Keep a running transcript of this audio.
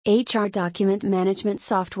HR document management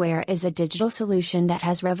software is a digital solution that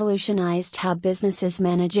has revolutionized how businesses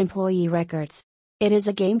manage employee records. It is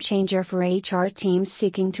a game changer for HR teams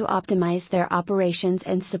seeking to optimize their operations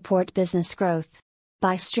and support business growth.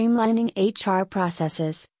 By streamlining HR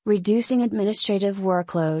processes, reducing administrative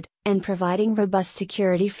workload, and providing robust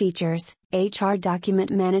security features, HR document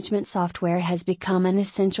management software has become an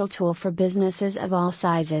essential tool for businesses of all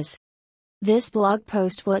sizes. This blog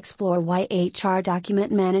post will explore why HR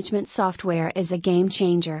document management software is a game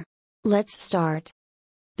changer. Let's start.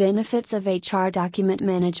 Benefits of HR document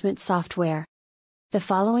management software. The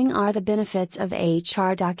following are the benefits of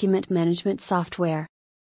HR document management software.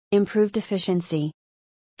 Improved efficiency.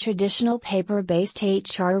 Traditional paper-based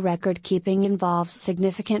HR record keeping involves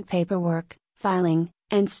significant paperwork, filing,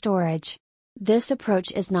 and storage. This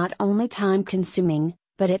approach is not only time-consuming,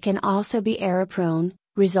 but it can also be error-prone,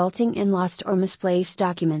 resulting in lost or misplaced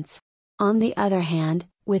documents. On the other hand,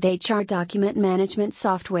 with HR document management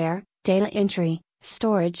software, data entry,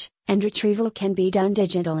 storage, and retrieval can be done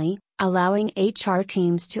digitally, allowing HR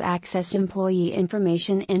teams to access employee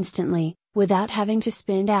information instantly, without having to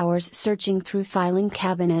spend hours searching through filing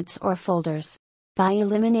cabinets or folders. By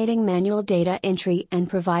eliminating manual data entry and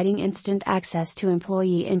providing instant access to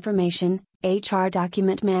employee information, HR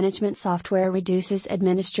document management software reduces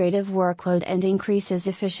administrative workload and increases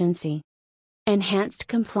efficiency. Enhanced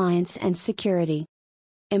compliance and security.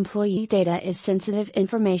 Employee data is sensitive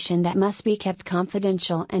information that must be kept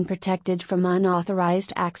confidential and protected from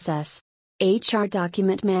unauthorized access. HR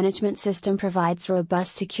document management system provides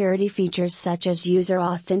robust security features such as user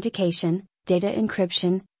authentication, data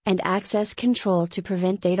encryption, and access control to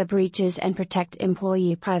prevent data breaches and protect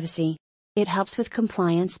employee privacy. It helps with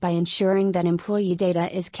compliance by ensuring that employee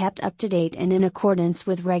data is kept up to date and in accordance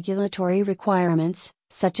with regulatory requirements,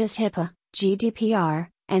 such as HIPAA, GDPR,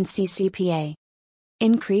 and CCPA.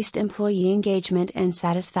 Increased employee engagement and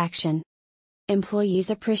satisfaction. Employees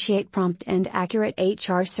appreciate prompt and accurate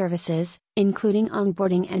HR services, including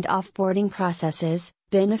onboarding and offboarding processes,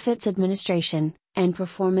 benefits administration, and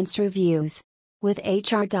performance reviews. With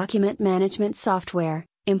HR document management software,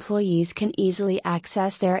 employees can easily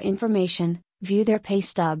access their information, view their pay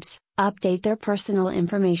stubs, update their personal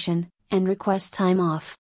information, and request time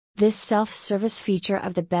off. This self-service feature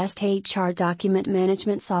of the best HR document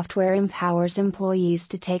management software empowers employees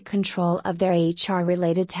to take control of their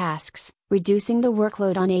HR-related tasks, reducing the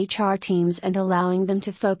workload on HR teams and allowing them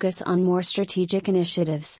to focus on more strategic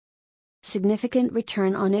initiatives. Significant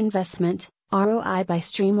return on investment, ROI. By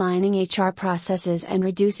streamlining HR processes and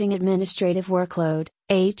reducing administrative workload,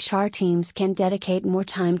 HR teams can dedicate more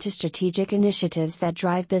time to strategic initiatives that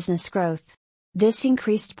drive business growth. This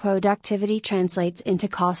increased productivity translates into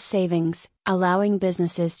cost savings, allowing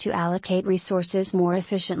businesses to allocate resources more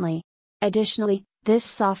efficiently. Additionally, this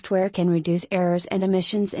software can reduce errors and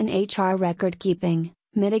omissions in HR record keeping,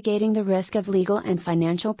 mitigating the risk of legal and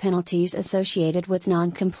financial penalties associated with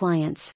non-compliance.